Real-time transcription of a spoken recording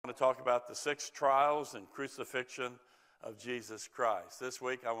to talk about the 6 trials and crucifixion of Jesus Christ. This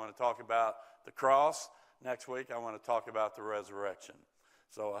week I want to talk about the cross. Next week I want to talk about the resurrection.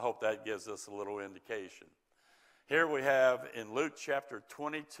 So I hope that gives us a little indication. Here we have in Luke chapter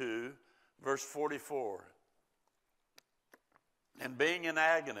 22, verse 44. And being in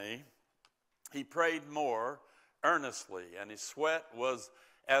agony, he prayed more earnestly, and his sweat was,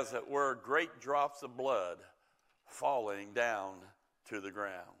 as it were, great drops of blood falling down to the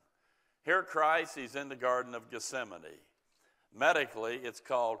ground. Here Christ, he's in the Garden of Gethsemane. Medically, it's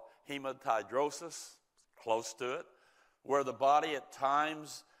called hematidrosis, close to it, where the body at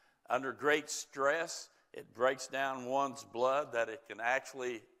times, under great stress, it breaks down one's blood that it can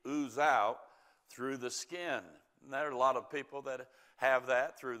actually ooze out through the skin. And there are a lot of people that have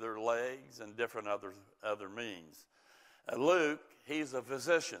that through their legs and different other means. Luke, he's a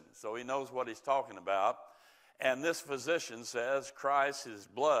physician, so he knows what he's talking about. And this physician says Christ, his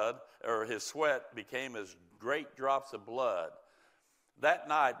blood, or his sweat, became as great drops of blood. That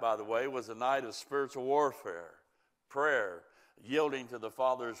night, by the way, was a night of spiritual warfare, prayer, yielding to the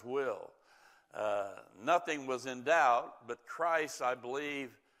Father's will. Nothing was in doubt, but Christ, I believe,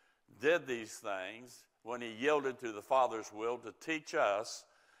 did these things when he yielded to the Father's will to teach us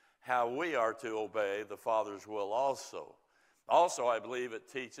how we are to obey the Father's will also. Also, I believe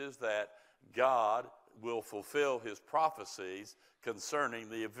it teaches that God will fulfill his prophecies concerning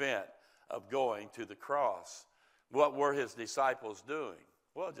the event of going to the cross. What were his disciples doing?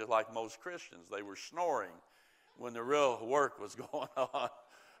 Well, just like most Christians, they were snoring when the real work was going on.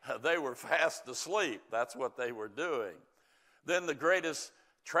 They were fast asleep. That's what they were doing. Then the greatest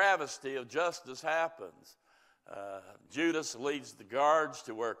travesty of justice happens. Judas leads the guards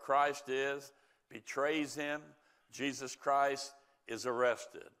to where Christ is, betrays him. Jesus Christ is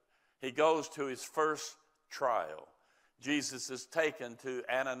arrested. He goes to his first trial. Jesus is taken to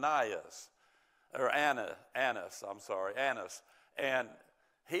Annas. And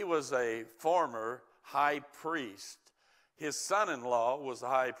he was a former high priest. His son-in-law was a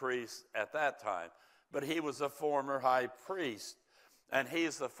high priest at that time, but he was a former high priest. And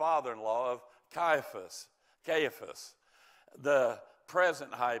he's the father-in-law of Caiaphas, the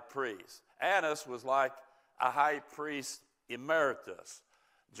present high priest. Annas was like a high priest emeritus.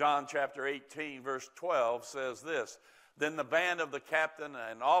 John chapter 18, verse 12 says this, Then the band of the captain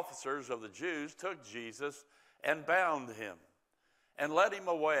and officers of the Jews took Jesus and bound him and led him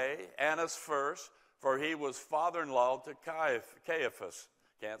away, Annas first, for he was father-in-law to Caiaphas,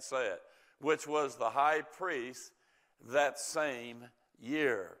 can't say it, which was the high priest that same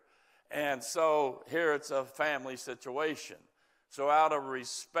year. And so here it's a family situation. So out of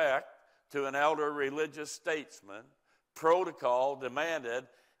respect to an elder religious statesman, protocol demanded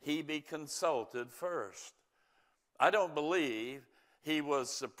he be consulted first. I don't believe he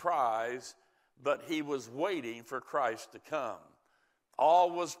was surprised, but he was waiting for Christ to come. All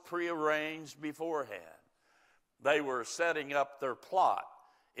was prearranged beforehand. They were setting up their plot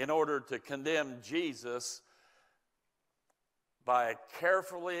in order to condemn Jesus by a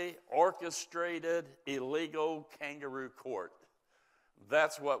carefully orchestrated illegal kangaroo court.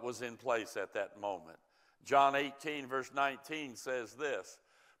 That's what was in place at that moment. John 18, verse 19 says this,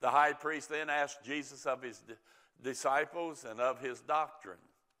 The high priest then asked Jesus of his disciples and of his doctrine.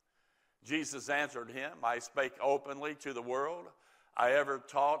 Jesus answered him, I spake openly to the world. I ever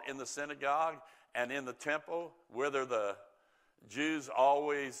taught in the synagogue and in the temple, whither the Jews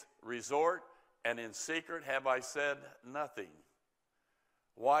always resort, and in secret have I said nothing.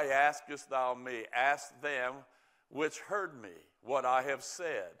 Why askest thou me? Ask them which heard me what I have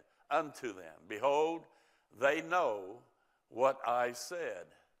said unto them. Behold, they know what I said.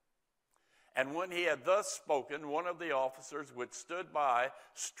 And when he had thus spoken, one of the officers which stood by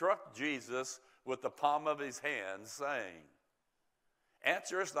struck Jesus with the palm of his hand, saying,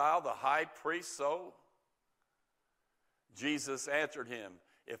 Answerest thou the high priest so? Jesus answered him,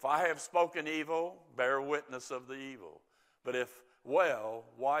 If I have spoken evil, bear witness of the evil. But if well,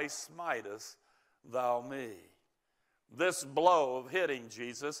 why smitest thou me? This blow of hitting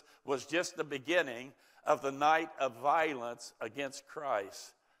Jesus was just the beginning of the night of violence against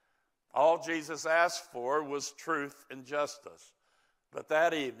Christ. All Jesus asked for was truth and justice. But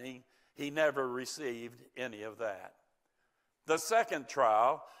that evening, he never received any of that. The second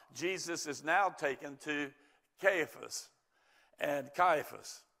trial, Jesus is now taken to Caiaphas.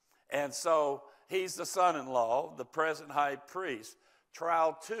 And so he's the son-in-law, the present high priest.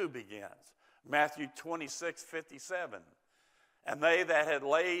 Trial 2 begins. Matthew 26:57. And they that had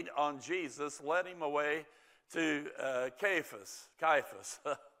laid on Jesus led him away to Caiaphas.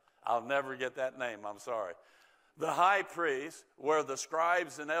 I'll never get that name, I'm sorry. the high priest, where the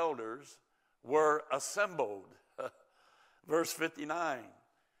scribes and elders were assembled. Verse 59.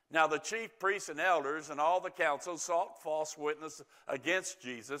 Now the chief priests and elders and all the council sought false witness against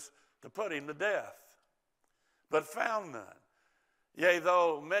Jesus to put him to death, but found none. Yea,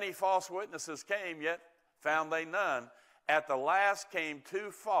 though many false witnesses came, yet found they none. At the last came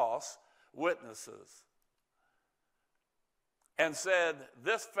two false witnesses, and said,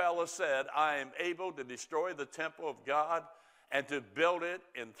 this fellow said, I am able to destroy the temple of God and to build it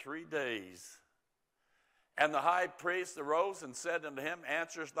in 3 days. And the high priest arose and said unto him,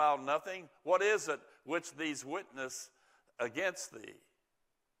 answerest thou nothing? What is it which these witness against thee?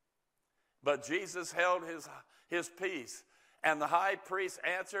 But Jesus held his peace. And the high priest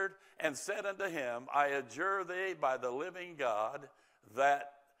answered and said unto him, I adjure thee by the living God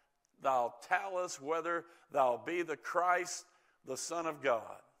that thou tellest whether thou be the Christ, the Son of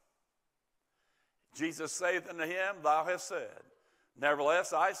God. Jesus saith unto him, thou hast said.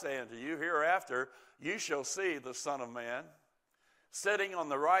 Nevertheless, I say unto you, hereafter you shall see the Son of Man sitting on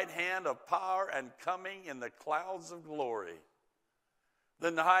the right hand of power and coming in the clouds of glory.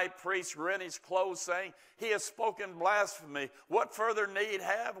 Then the high priest rent his clothes, saying, he has spoken blasphemy. What further need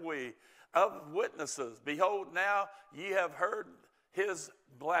have we of witnesses? Behold, now ye have heard his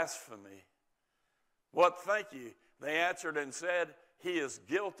blasphemy. What think ye? They answered and said, he is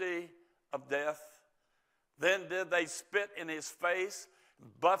guilty of death. Then did they spit in his face,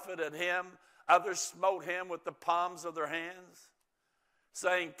 buffeted him. Others smote him with the palms of their hands,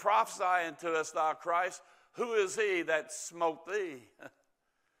 saying, prophesy unto us, thou Christ, who is he that smote thee?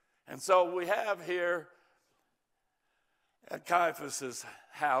 And so we have here at Caiaphas'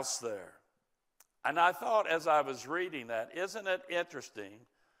 house there. And I thought as I was reading that, isn't it interesting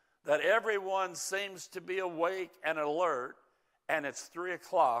that everyone seems to be awake and alert, and it's 3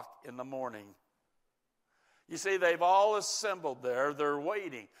 o'clock in the morning. You see, they've all assembled there. They're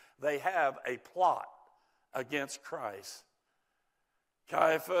waiting. They have a plot against Christ.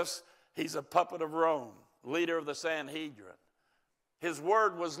 Caiaphas, he's a puppet of Rome, leader of the Sanhedrin. His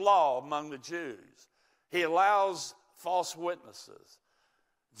word was law among the Jews. He allows false witnesses.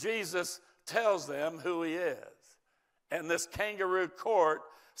 Jesus tells them who he is. And this kangaroo court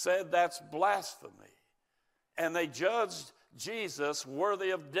said that's blasphemy. And they judged Jesus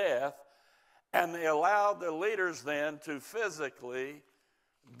worthy of death, and they allowed the leaders then to physically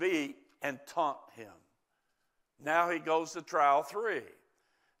beat and taunt him. Now he goes to trial 3.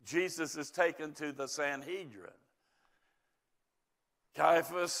 Jesus is taken to the Sanhedrin.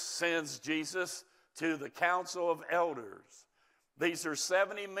 Caiaphas sends Jesus to the council of elders. These are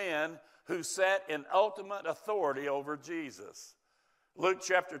 70 men who sat in ultimate authority over Jesus. Luke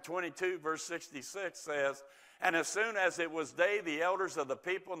chapter 22, verse 66 says, and as soon as it was day, the elders of the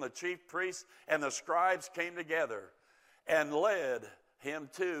people and the chief priests and the scribes came together and led him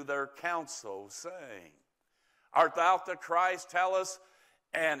to their council, saying, art thou the Christ? Tell us.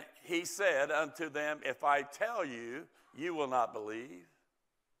 And he said unto them, if I tell you, you will not believe.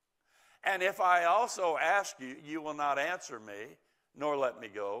 And if I also ask you, you will not answer me, nor let me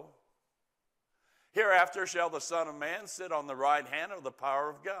go. Hereafter shall the Son of Man sit on the right hand of the power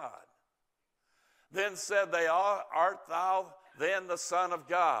of God. Then said they all, art thou then the Son of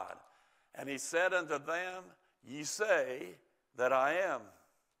God? And he said unto them, ye say that I am.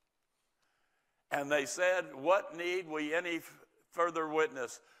 And they said, what need we any further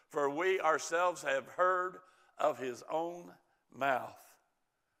witness? For we ourselves have heard of his own mouth.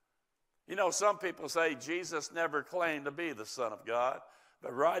 You know, some people say Jesus never claimed to be the Son of God.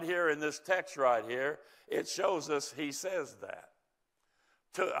 But right here in this text right here, it shows us he says that.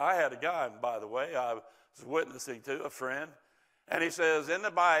 I had a guy, by the way, I was witnessing to, a friend, and he says, in the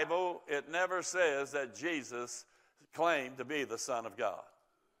Bible, it never says that Jesus claimed to be the Son of God.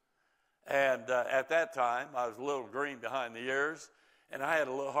 And at that time, I was a little green behind the ears, and I had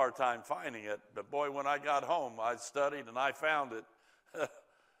a little hard time finding it. But boy, when I got home, I studied and I found it.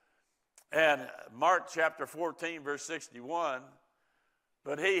 And Mark chapter 14, verse 61,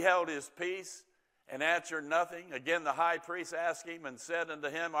 but he held his peace and answered nothing. Again the high priest asked him and said unto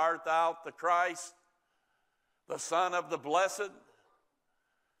him, art thou the Christ, the Son of the Blessed?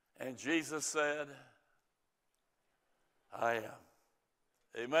 And Jesus said, I am.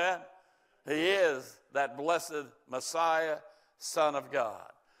 Amen? He is that blessed Messiah, Son of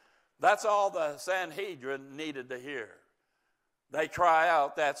God. That's all the Sanhedrin needed to hear. They cry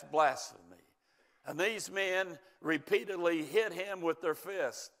out, that's blasphemy. And these men repeatedly hit him with their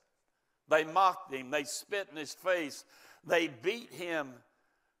fists. They mocked him. They spit in his face. They beat him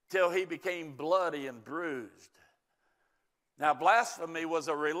till he became bloody and bruised. Now, blasphemy was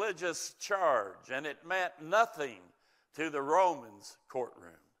a religious charge, and it meant nothing to the Romans'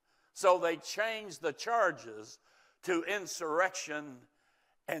 courtroom. So they changed the charges to insurrection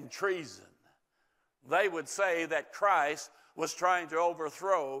and treason. They would say that Christ was trying to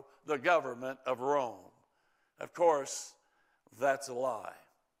overthrow the government of Rome. Of course, that's a lie.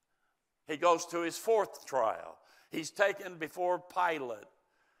 He goes to his fourth trial. He's taken before Pilate.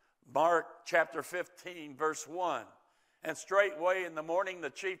 Mark chapter 15, verse 1. And straightway in the morning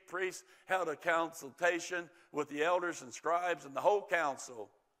the chief priests held a consultation with the elders and scribes and the whole council,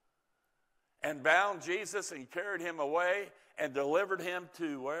 and bound Jesus and carried him away and delivered him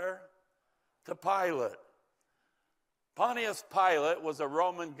to where? To Pilate. Pontius Pilate was a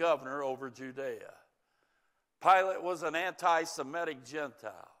Roman governor over Judea. Pilate was an anti-Semitic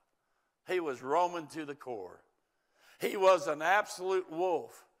Gentile. He was Roman to the core. He was an absolute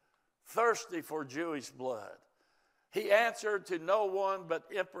wolf, thirsty for Jewish blood. He answered to no one but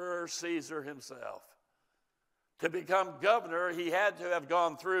Emperor Caesar himself. To become governor, he had to have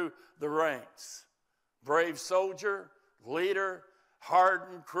gone through the ranks. Brave soldier, leader,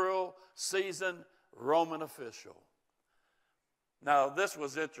 hardened, cruel, seasoned Roman official. Now, this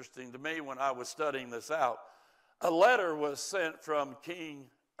was interesting to me when I was studying this out. A letter was sent from King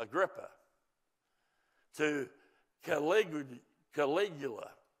Agrippa to Caligula.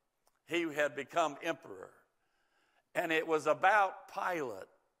 He had become emperor. And it was about Pilate.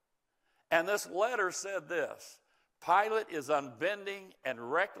 And this letter said this: Pilate is unbending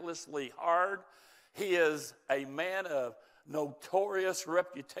and recklessly hard. He is a man of notorious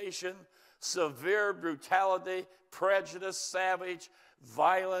reputation, severe brutality, prejudice, savage,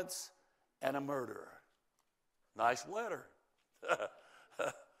 violence, and a murderer. Nice letter.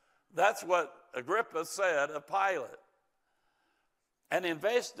 That's what Agrippa said of Pilate. An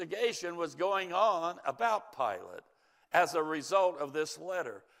investigation was going on about Pilate as a result of this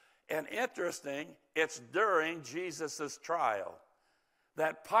letter. And interesting, it's during Jesus' trial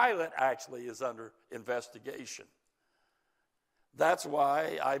that Pilate actually is under investigation. That's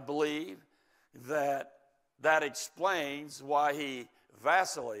why I believe that explains why he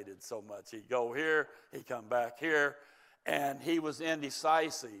vacillated so much. He'd go here, he'd come back here, and he was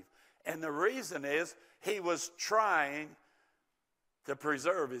indecisive. And the reason is he was trying to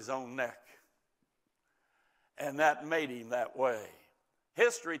preserve his own neck. And that made him that way.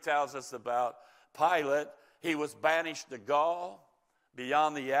 History tells us about Pilate. He was banished to Gaul,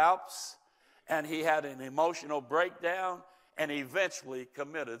 beyond the Alps, and he had an emotional breakdown and eventually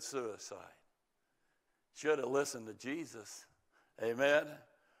committed suicide. Should have listened to Jesus. Amen.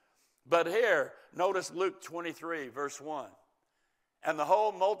 But here, notice Luke 23, verse 1. And the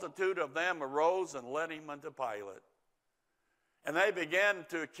whole multitude of them arose and led him unto Pilate. And they began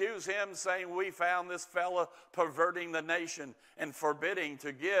to accuse him, saying, we found this fellow perverting the nation and forbidding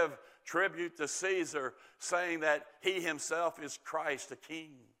to give tribute to Caesar, saying that he himself is Christ, a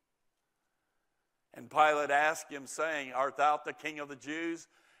king. And Pilate asked him, saying, art thou the king of the Jews?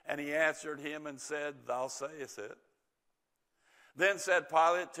 And he answered him and said, thou sayest it. Then said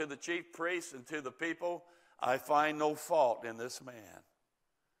Pilate to the chief priests and to the people, I find no fault in this man.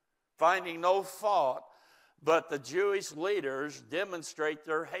 Finding no fault, but the Jewish leaders demonstrate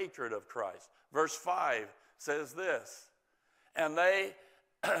their hatred of Christ. Verse 5 says this, and they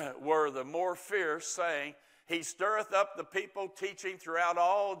were the more fierce, saying, he stirreth up the people, teaching throughout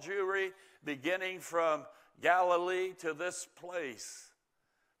all Jewry, beginning from Galilee to this place.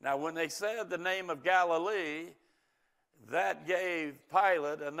 Now, when they said the name of Galilee, that gave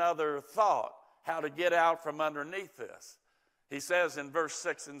Pilate another thought, how to get out from underneath this. He says in verse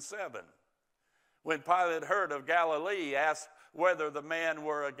 6 and 7, when Pilate heard of Galilee, he asked whether the man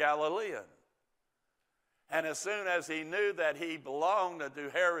were a Galilean. And as soon as he knew that he belonged to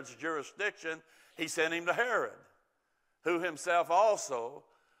Herod's jurisdiction, he sent him to Herod, who himself also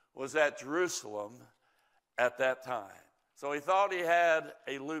was at Jerusalem at that time. So he thought he had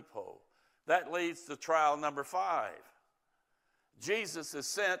a loophole. That leads to trial number 5. Jesus is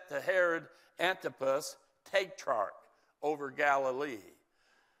sent to Herod Antipas, tetrarch over Galilee.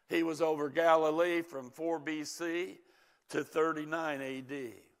 He was over Galilee from 4 BC to 39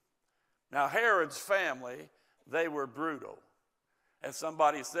 AD. Now, Herod's family, they were brutal. As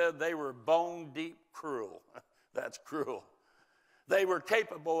somebody said, they were bone-deep cruel. That's cruel. They were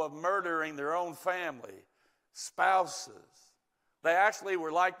capable of murdering their own family, spouses. They actually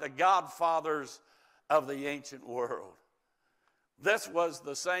were like the godfathers of the ancient world. This was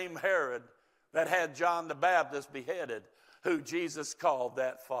the same Herod that had John the Baptist beheaded, who Jesus called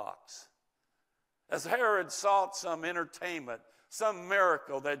that fox. As Herod sought some entertainment, some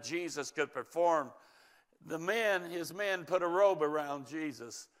miracle that Jesus could perform his men put a robe around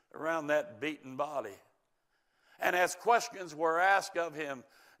Jesus, around that beaten body. And as questions were asked of him,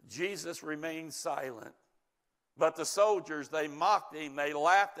 Jesus remained silent. But the soldiers, they mocked him, they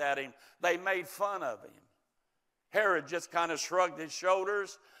laughed at him, they made fun of him. Herod just kind of shrugged his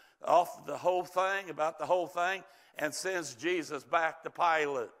shoulders off the whole thing, about the whole thing, and sends Jesus back to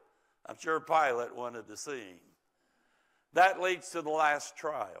Pilate. I'm sure Pilate wanted to see him. That leads to the last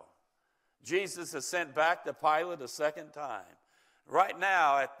trial. Jesus is sent back to Pilate a second time. Right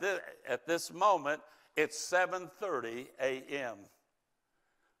now, at this moment, it's 7:30 a.m.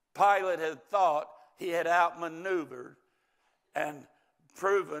 Pilate had thought he had outmaneuvered and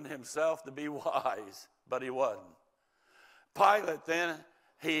proven himself to be wise, but he wasn't. Pilate then,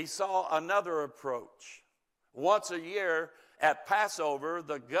 he saw another approach. Once a year at Passover,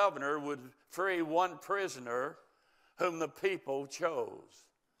 the governor would free one prisoner whom the people chose.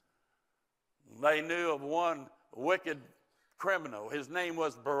 They knew of one wicked criminal. His name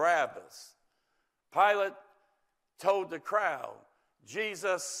was Barabbas. Pilate told the crowd,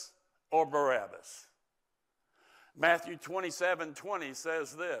 Jesus or Barabbas. Matthew 27:20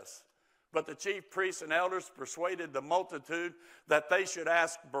 says this, but the chief priests and elders persuaded the multitude that they should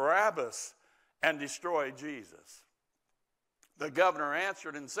ask Barabbas and destroy Jesus. The governor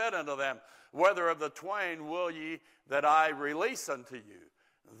answered and said unto them, whether of the twain will ye that I release unto you?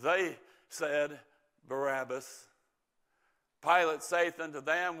 They said, Barabbas. Pilate saith unto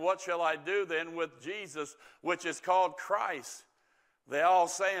them, what shall I do then with Jesus, which is called Christ? They all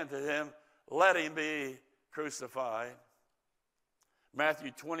say unto him, let him be crucified.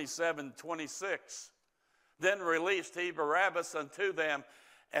 Matthew 27:26. Then released he Barabbas unto them,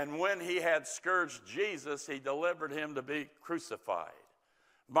 and when he had scourged Jesus, he delivered him to be crucified.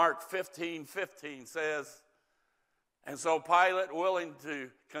 Mark 15:15 says, and so Pilate, willing to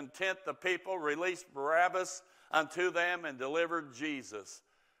content the people, released Barabbas unto them and delivered Jesus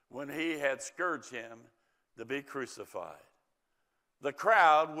when he had scourged him to be crucified. The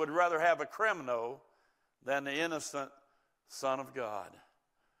crowd would rather have a criminal than the innocent Son of God.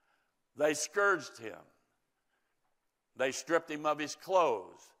 They scourged him. They stripped him of his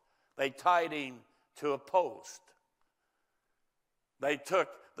clothes. They tied him to a post. They took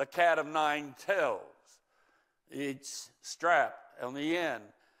the cat of nine tails. Each strap on the end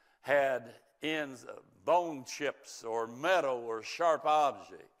had ends of bone chips or metal or sharp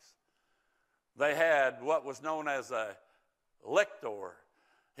objects. They had what was known as a lictor.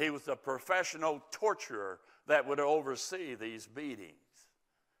 He was a professional torturer that would oversee these beatings.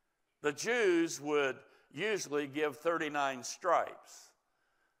 The Jews would usually give 39 stripes,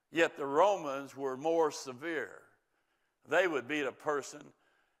 yet the Romans were more severe. They would beat a person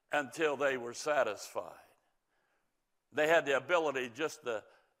until they were satisfied. They had the ability just to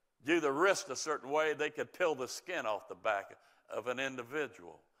do the wrist a certain way. They could peel the skin off the back of an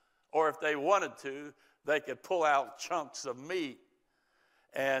individual. Or if they wanted to, they could pull out chunks of meat.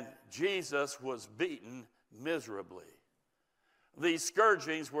 And Jesus was beaten miserably. These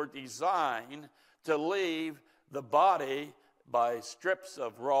scourgings were designed to leave the body by strips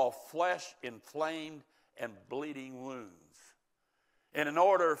of raw flesh, inflamed and bleeding wounds. And in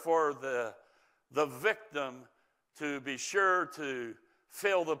order for the victim to be sure to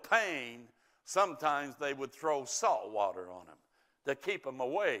feel the pain, sometimes they would throw salt water on him to keep him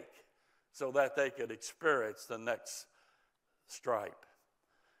awake so that they could experience the next stripe.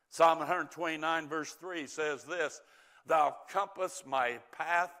 Psalm 129 verse 3 says this, thou compass my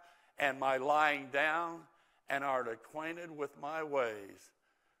path and my lying down, and art acquainted with my ways.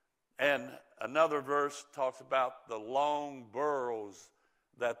 And another verse talks about the long burrows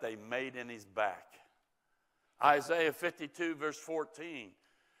that they made in his back. Isaiah 52 verse 14,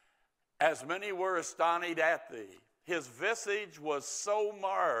 as many were astonished at thee, his visage was so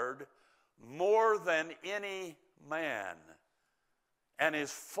marred more than any man, and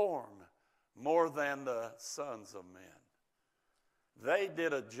his form more than the sons of men. They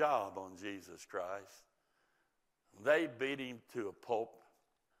did a job on Jesus Christ. They beat him to a pulp.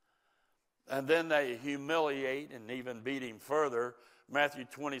 And then they humiliate and even beat him further. Matthew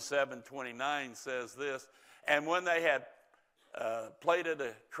 27:29 says this, and when they had plaited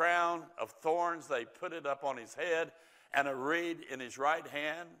a crown of thorns, they put it up on his head and a reed in his right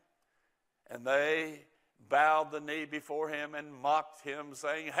hand. And they bowed the knee before him and mocked him,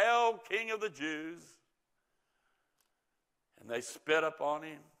 saying, hail, King of the Jews. And they spit upon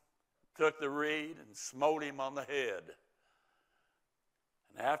him, took the reed and smote him on the head.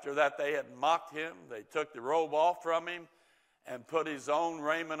 And after that they had mocked him, they took the robe off from him and put his own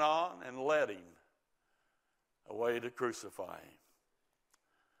raiment on and led him away to crucify him.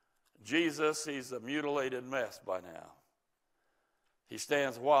 Jesus, he's a mutilated mess by now. He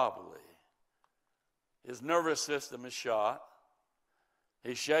stands wobbly. His nervous system is shot.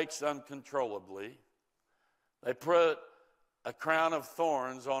 He shakes uncontrollably. They put a crown of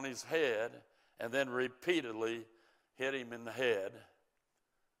thorns on his head and then repeatedly hit him in the head.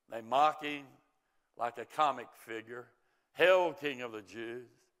 They mock him like a comic figure. Hail, King of the Jews.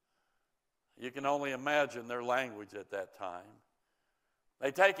 You can only imagine their language at that time.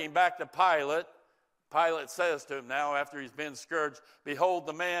 They take him back to Pilate. Pilate says to him now, after he's been scourged, "Behold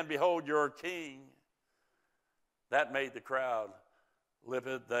the man, behold your king." That made the crowd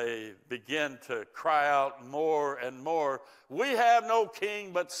livid. They begin to cry out more and more, "We have no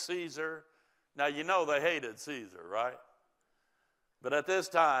king but Caesar." Now, you know they hated Caesar, right? But at this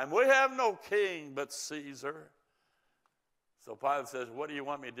time, "We have no king but Caesar." So Pilate says, "What do you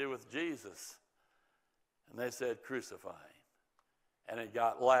want me to do with Jesus?" And they said, "Crucify him." And it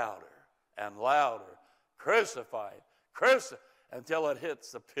got louder and louder. "Crucify him, crucify," until it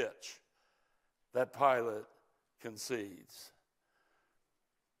hits the pitch that Pilate concedes.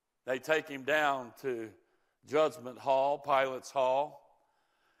 They take him down to Judgment Hall, Pilate's hall.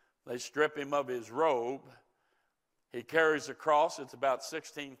 They strip him of his robe. He carries a cross. It's about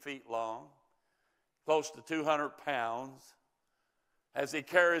 16 feet long, close to 200 pounds. As he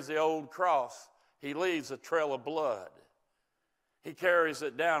carries the old cross, he leaves a trail of blood. He carries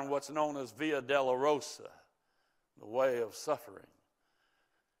it down what's known as Via Dolorosa, the way of suffering.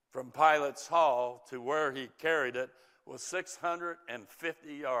 From Pilate's hall to where he carried it was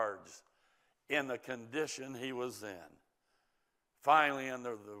 650 yards in the condition he was in. Finally,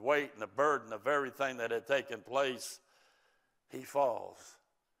 under the weight and the burden of everything that had taken place, he falls.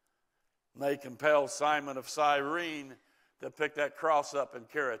 And they compel Simon of Cyrene to pick that cross up and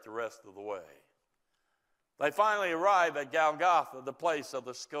carry it the rest of the way. They finally arrive at Golgotha, the place of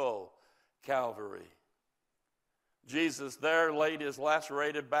the skull, Calvary. Jesus there laid his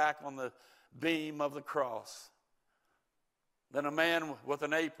lacerated back on the beam of the cross. Then a man with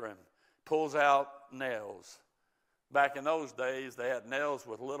an apron pulls out nails. Back in those days, they had nails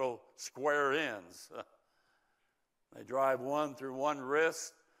with little square ends. They drive one through one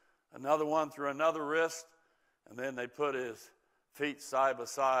wrist, another one through another wrist, and then they put his feet side by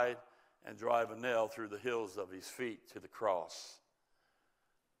side and drive a nail through the heels of his feet to the cross.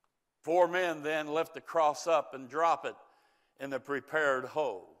 4 men then lift the cross up and drop it in the prepared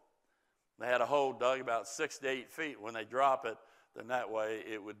hole. They had a hole dug about 6 to 8 feet. When they drop it, then that way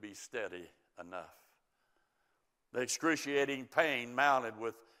it would be steady enough. The excruciating pain mounted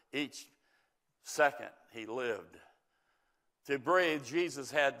with each second he lived. To breathe, Jesus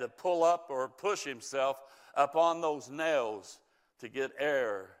had to pull up or push himself up on those nails to get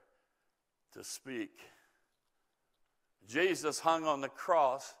air to speak. Jesus hung on the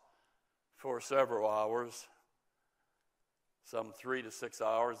cross for several hours, some 3 to 6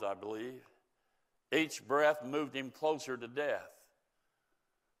 hours, I believe. Each breath moved him closer to death.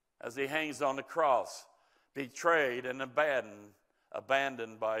 As he hangs on the cross, betrayed and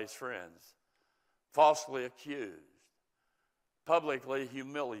abandoned by his friends, falsely accused, publicly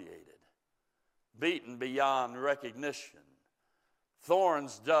humiliated, beaten beyond recognition,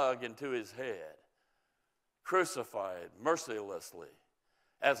 thorns dug into his head, crucified mercilessly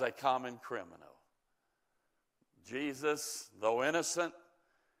as a common criminal. Jesus, though innocent,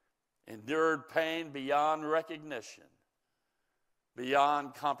 endured pain beyond recognition,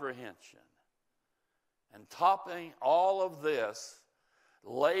 beyond comprehension. And topping all of this,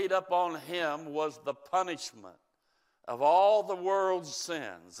 laid upon him was the punishment of all the world's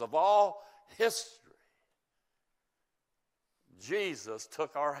sins, of all history. Jesus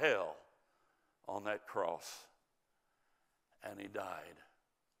took our hell on that cross, and he died.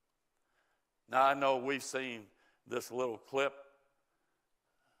 Now, I know we've seen this little clip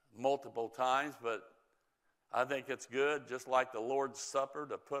multiple times, but I think it's good, just like the Lord's Supper,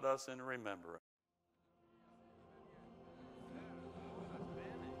 to put us in remembrance.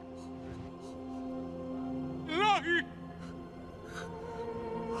 Ilahi!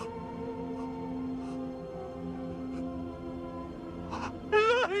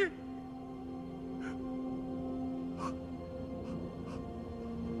 Ilahi!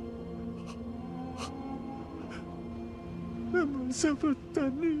 لما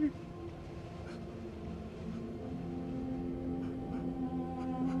سبتني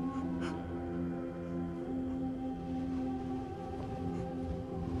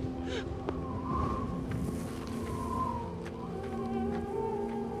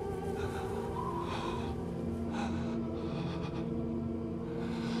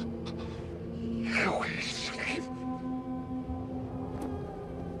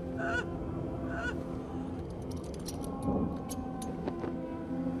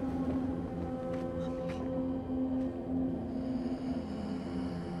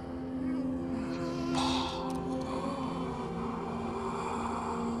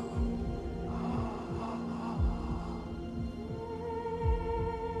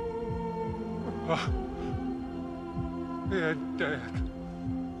and Dad.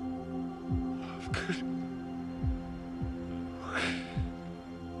 Good.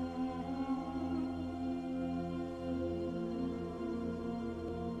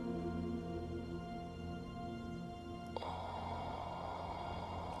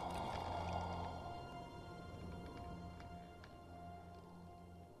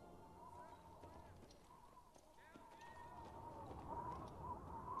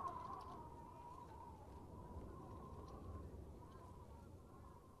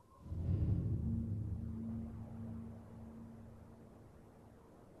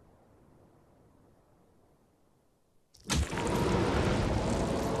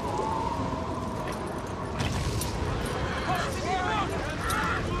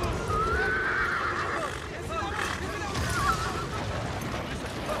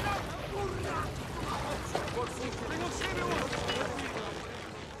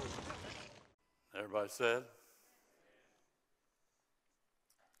 Everybody said?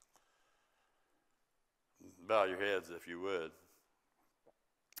 Bow your heads if you would.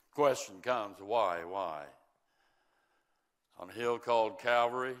 Question comes, why? On a hill called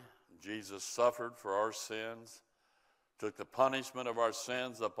Calvary, Jesus suffered for our sins, took the punishment of our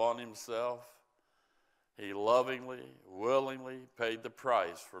sins upon himself. He lovingly, willingly paid the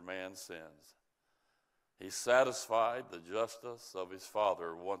price for man's sins. He satisfied the justice of his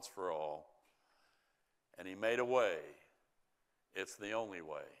Father once for all. And he made a way. It's the only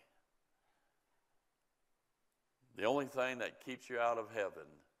way. The only thing that keeps you out of heaven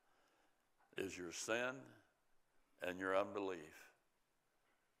is your sin and your unbelief.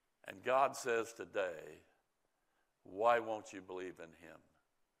 And God says today, why won't you believe in him?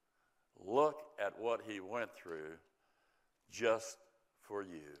 Look at what he went through just for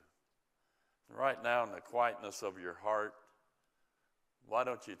you. Right now, in the quietness of your heart, why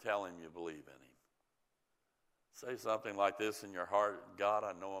don't you tell him you believe in him? Say something like this in your heart: God,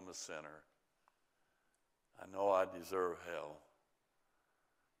 I know I'm a sinner. I know I deserve hell.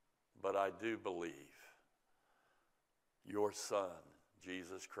 But I do believe your Son,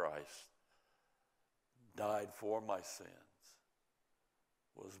 Jesus Christ, died for my sins,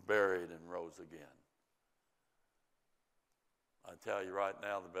 was buried and rose again. I tell you right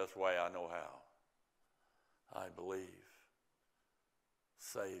now, the best way I know how. I believe.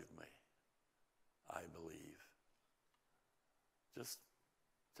 Save me. I believe. Just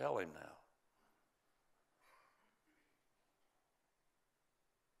tell him now.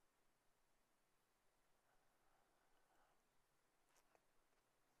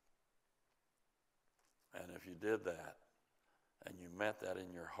 And if you did that, and you meant that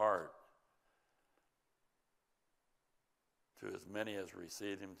in your heart, to as many as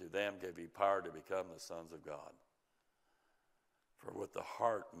received him, to them gave he power to become the sons of God. For with the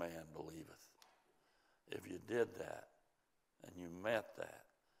heart man believeth. If you did that, and you meant that,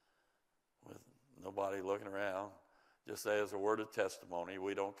 with nobody looking around, just say as a word of testimony,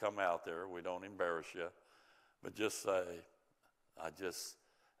 we don't come out there, we don't embarrass you, but just say, I just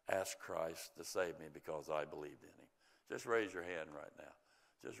asked Christ to save me because I believed in him. Just raise your hand right now.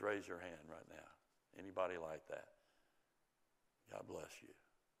 Just raise your hand right now. Anybody like that? God bless you.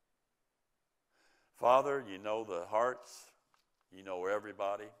 Father, you know the hearts. You know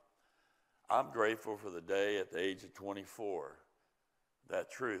everybody. I'm grateful for the day at the age of 24 that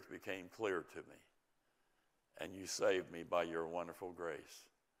truth became clear to me. And you saved me by your wonderful grace.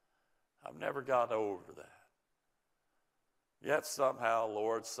 I've never got over that. Yet somehow,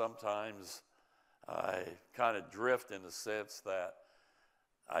 Lord, sometimes I kind of drift in the sense that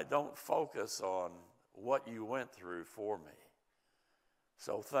I don't focus on what you went through for me.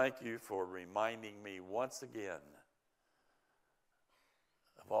 So thank you for reminding me once again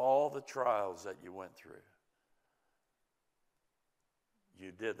of all the trials that you went through.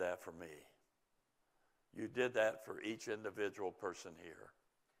 You did that for me. You did that for each individual person here.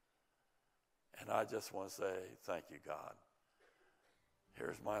 And I just want to say thank you, God.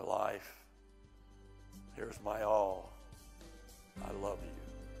 Here's my life. Here's my all. I love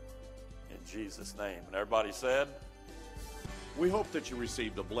you. In Jesus' name. And everybody said? We hope that you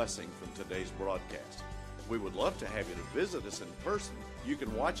received a blessing from today's broadcast. We would love to have you to visit us in person. You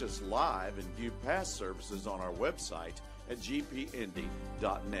can watch us live and view past services on our website at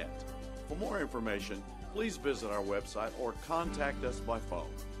gpindy.net. For more information, please visit our website or contact us by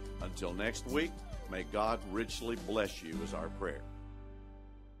phone. Until next week, may God richly bless you is our prayer.